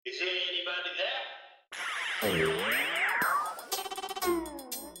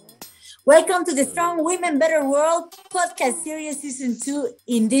Welcome to the Strong Women Better World podcast series season 2.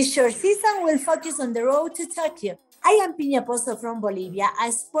 In this short season, we'll focus on the road to Tokyo. I am Piña Pozo from Bolivia,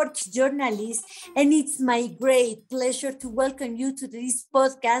 a sports journalist, and it's my great pleasure to welcome you to this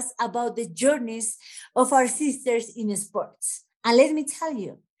podcast about the journeys of our sisters in sports. And let me tell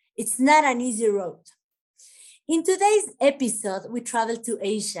you, it's not an easy road. In today's episode, we travel to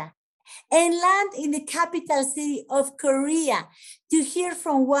Asia and land in the capital city of Korea to hear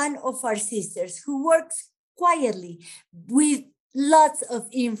from one of our sisters who works quietly with lots of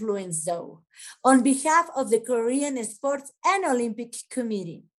influence, though, on behalf of the Korean Sports and Olympic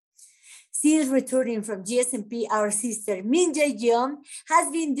Committee. Since returning from GSMP, our sister Min Jae-yeon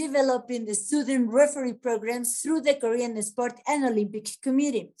has been developing the student referee programs through the Korean Sport and Olympic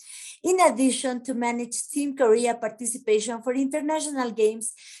Committee, in addition to manage Team Korea participation for international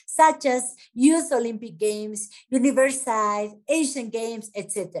games such as Youth Olympic Games, Universiade, Asian Games,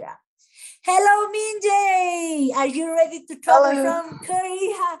 etc. Hello, Min Jae! Are you ready to travel from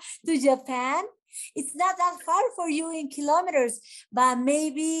Korea to Japan? It's not that far for you in kilometers, but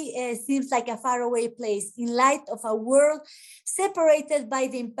maybe it seems like a faraway place in light of a world separated by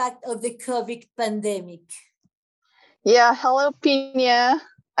the impact of the COVID pandemic. Yeah, hello, Pina.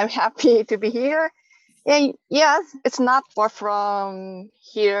 I'm happy to be here. And yes, it's not far from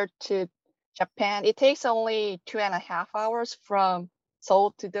here to Japan. It takes only 2.5 hours from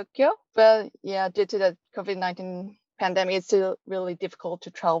Seoul to Tokyo. But yeah, due to the COVID-19 pandemic, it's still really difficult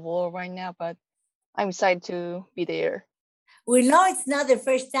to travel right now. But I'm excited to be there. We know it's not the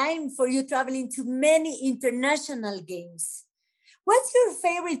first time for you traveling to many international games. What's your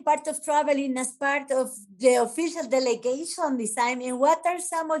favorite part of traveling as part of the official delegation this time, and what are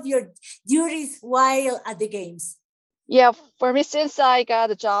some of your duties while at the games? Yeah, for me, since I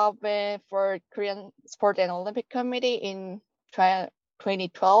got a job for Korean Sport and Olympic Committee in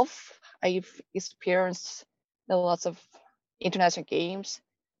 2012, I've experienced lots of international games.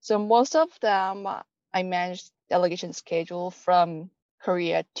 So most of them, I managed delegation schedule from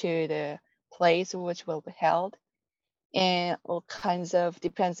Korea to the place which will be held, and all kinds of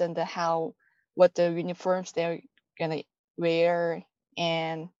depends on what the uniforms they're gonna wear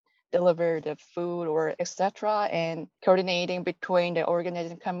and deliver the food or etc. And coordinating between the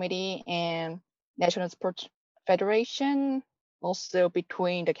organizing committee and National Sports Federation, also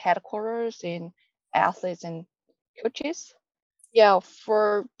between the headquarters and athletes and coaches. Yeah,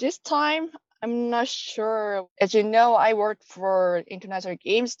 for this time, I'm not sure. As you know, I worked for International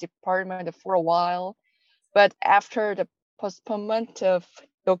Games Department for a while, but after the postponement of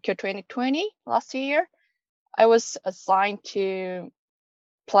Tokyo 2020 last year, I was assigned to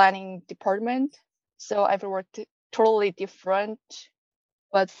planning department. So I've worked totally different.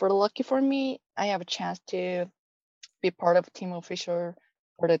 But lucky for me, I have a chance to be part of team official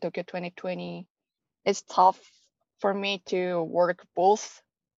for the Tokyo 2020. It's tough for me to work both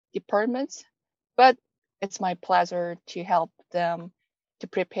departments, but it's my pleasure to help them to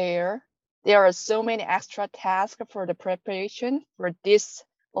prepare. There are so many extra tasks for the preparation for this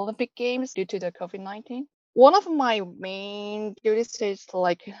Olympic Games due to the COVID-19. One of my main duties is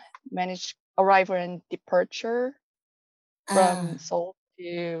to manage arrival and departure from Seoul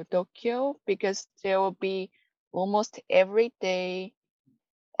to Tokyo, because there will be almost every day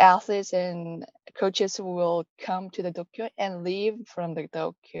athletes and coaches will come to the Tokyo and leave from the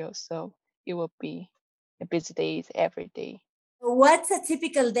Tokyo. So it will be a busy days every day. What's a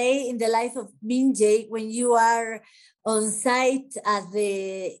typical day in the life of Min Jae when you are on site at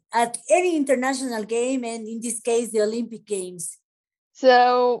any international game, and in this case, the Olympic Games?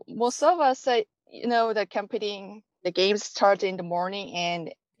 So most of us, the competing, the games start in the morning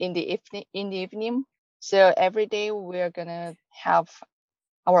and in the evening. So every day we're gonna have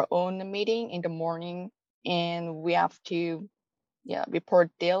our own meeting in the morning, and we have to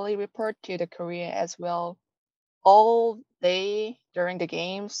daily report to the Korea as well. All day during the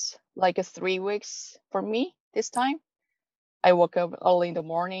games, like 3 weeks for me this time. I woke up early in the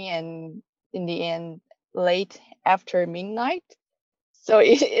morning and in the end late after midnight. So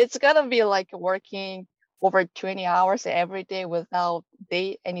it's gonna be like working over 20 hours every day without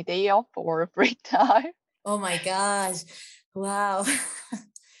any day off or free time. Oh my gosh. Wow.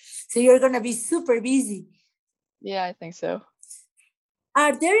 So you're going to be super busy. Yeah, I think so.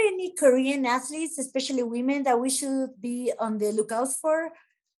 Are there any Korean athletes, especially women, that we should be on the lookout for?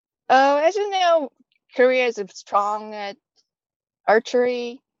 As you know, Korea is strong at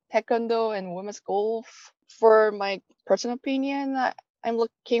archery, taekwondo, and women's golf. For my personal opinion, I'm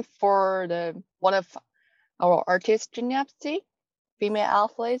looking for one of our artist gymnastics female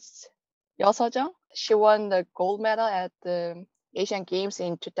athletes Yeo Seo-jung. She won the gold medal at the Asian Games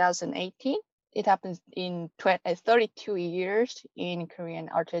in 2018. It happened in 32 years in Korean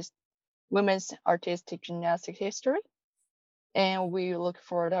women's artistic gymnastics history. And we look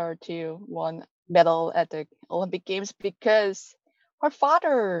forward to one medal at the Olympic Games because her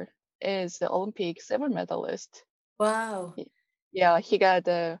father is the Olympic silver medalist. Wow. Yeah, he got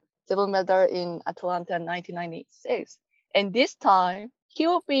the silver medal in Atlanta in 1996. And this time he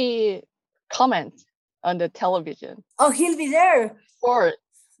will be comment on the television. Oh, he'll be there. Or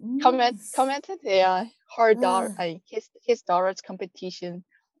commented her daughter, Wow. his daughter's competition.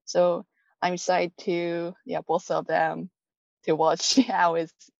 So I'm excited to both of them to watch how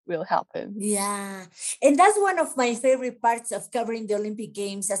it will happen. Yeah. And that's one of my favorite parts of covering the Olympic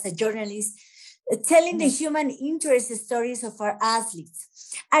Games as a journalist, telling the human interest stories of our athletes.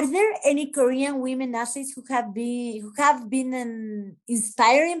 Are there any Korean women athletes who have been an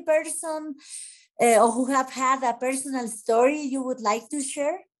inspiring person or who have had a personal story you would like to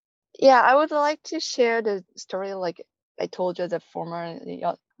share? Yeah, I would like to share the story like I told you, the former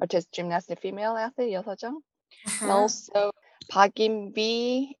artist gymnastic female athlete, Yeo Seo-jung. And also Park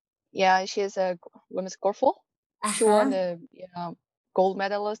In-bi, yeah, she's a women's golfer. She won the gold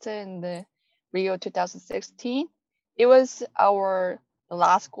medalist in the Rio 2016. It was our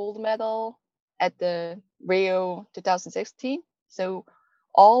last gold medal at the Rio 2016. So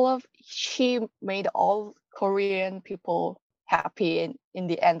she made all Korean people happy in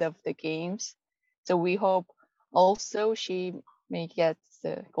the end of the games. So we hope also she may get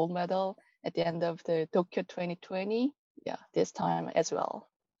the gold medal at the end of the Tokyo 2020. Yeah, this time as well.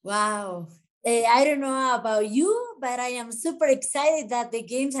 Wow. I don't know about you, but I am super excited that the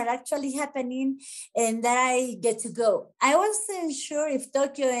games are actually happening and that I get to go. I wasn't sure if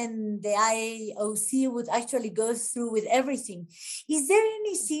Tokyo and the IOC would actually go through with everything. Is there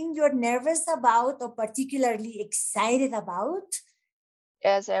anything you're nervous about or particularly excited about?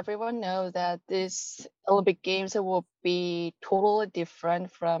 As everyone knows that this Olympic Games will be totally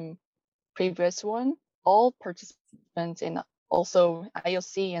different from previous one. All participants and also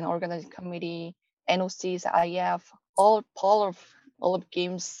IOC and organizing committee, NOCs, IF, all part of Olympic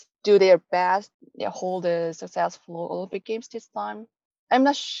Games do their best to hold a successful Olympic Games this time. I'm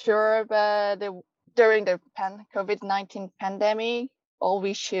not sure, but during the COVID-19 pandemic, all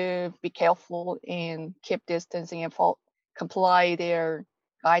we should be careful and keep distancing and comply their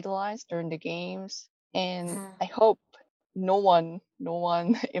guidelines during the games. And I hope no one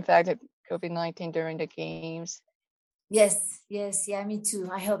infected COVID-19 during the games. Yes, yeah, me too.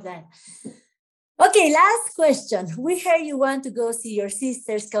 I hope that. Okay, last question. We heard you want to go see your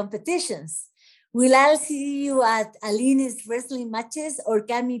sister's competitions. Will I see you at Aline's wrestling matches or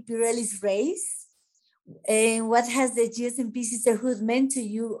Cami Pirelli's race? And what has the GSMP sisterhood meant to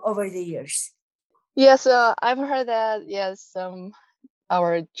you over the years? Yes, I've heard that, yes,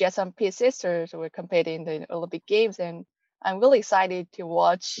 our GSMP sisters were competing in the Olympic Games, and I'm really excited to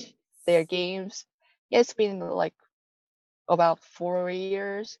watch their games. It's been like about 4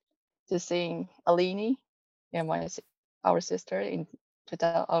 years to seeing Aline and our sister in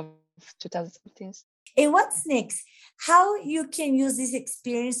 2017. And what's next? How you can use this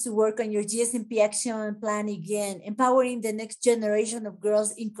experience to work on your GSMP action plan again, empowering the next generation of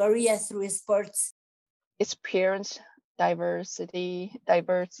girls in Korea through sports? Experience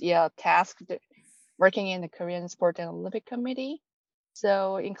task working in the Korean Sport and Olympic Committee.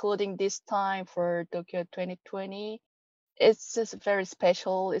 So including this time for Tokyo 2020, it's just a very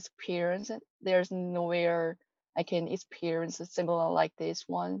special experience. There's nowhere I can experience a similar like this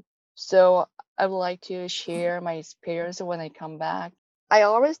one. So I would like to share my experience when I come back. I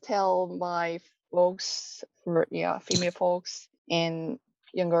always tell my folks, female folks and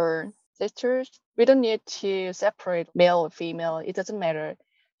younger sisters, we don't need to separate male or female. It doesn't matter.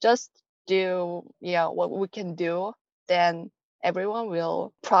 Just do what we can do. Then everyone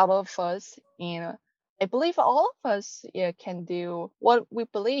will proud of us. And I believe all of us can do what we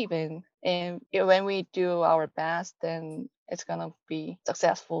believe in. And when we do our best, then it's gonna be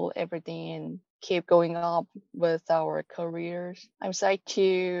successful everything and keep going up with our careers. I'm excited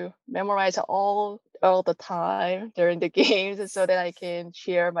to memorize all the time during the games so that I can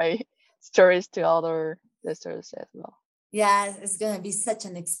share my stories to other listeners as well. Yeah, it's going to be such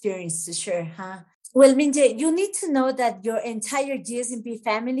an experience to share, huh? Well, Minje, you need to know that your entire GSMP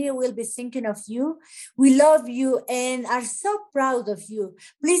family will be thinking of you. We love you and are so proud of you.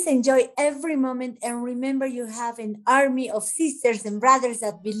 Please enjoy every moment and remember you have an army of sisters and brothers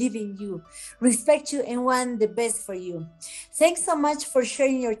that believe in you, respect you, and want the best for you. Thanks so much for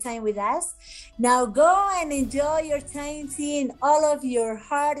sharing your time with us. Now go and enjoy your time seeing all of your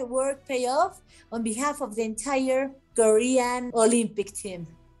hard work pay off on behalf of the entire Korean Olympic team.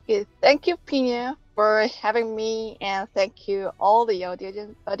 Okay, thank you, Pina, for having me, and thank you all the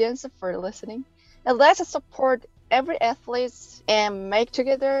audience for listening. And let's support every athlete and make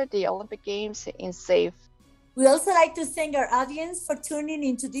together the Olympic Games in safe. We also like to thank our audience for tuning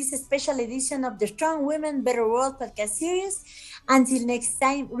into this special edition of the Strong Women Better World podcast series. Until next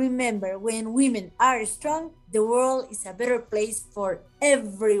time, remember, when women are strong, the world is a better place for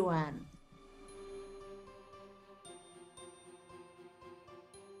everyone.